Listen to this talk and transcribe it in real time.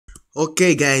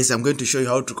Okay guys, I'm going to show you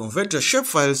how to convert your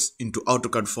shapefiles into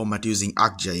AutoCAD format using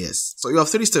ArcGIS. So you have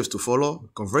 3 steps to follow: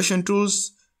 conversion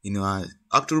tools in your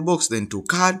Arc toolbox, then to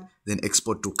CAD, then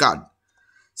export to CAD.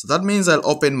 So that means I'll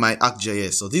open my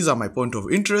ArcGIS. So these are my point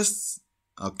of interest.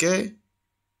 Okay,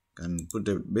 can put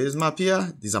the base map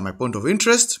here. These are my point of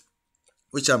interest,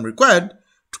 which I'm required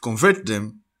to convert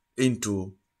them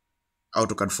into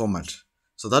AutoCAD format.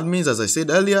 So that means, as I said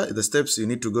earlier, the steps you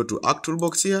need to go to Arc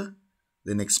toolbox here,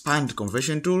 then expand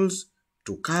conversion tools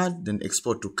to CAD, then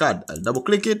export to CAD. I'll double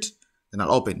click it, then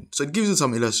I'll open. So it gives you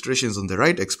some illustrations on the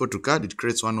right. Export to CAD, it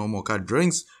creates one or more CAD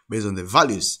drawings based on the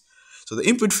values. So the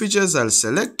input features, I'll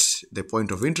select the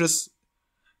point of interest.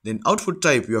 Then output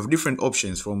type, you have different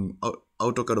options from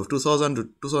AutoCAD of 2000 to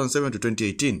 2007 to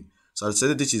 2018. So I'll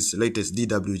select this is latest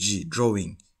DWG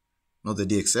drawing, not the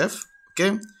DXF.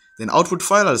 Okay. Then output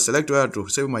file, I'll select where to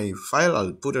save my file.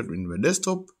 I'll put it in my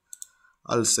desktop.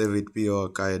 I'll save it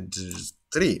CAD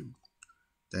 3.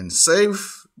 Then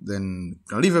save. Then you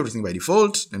can leave everything by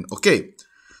default. Then okay.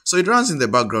 So it runs in the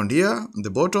background here on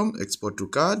the bottom. Export to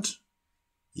CAD.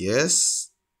 Yes.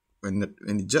 When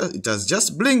it has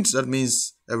just blinked, that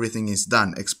means everything is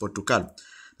done. Export to CAD.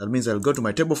 That means I'll go to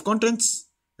my table of contents.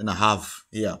 Then I have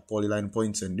here polyline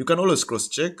points, and you can always cross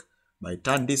check by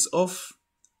turn this off.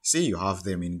 See, you have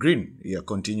them in green, here,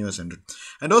 continuous, and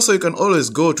also you can always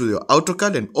go to your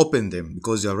AutoCAD and open them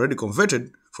because you're already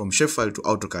converted from shapefile to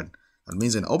AutoCAD. That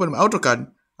means when I open my AutoCAD,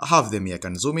 I have them here. I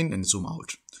can zoom in and zoom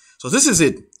out. So this is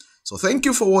it. So thank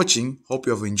you for watching. Hope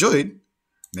you have enjoyed.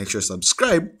 Make sure to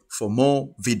subscribe for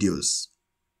more videos.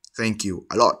 Thank you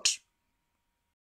a lot.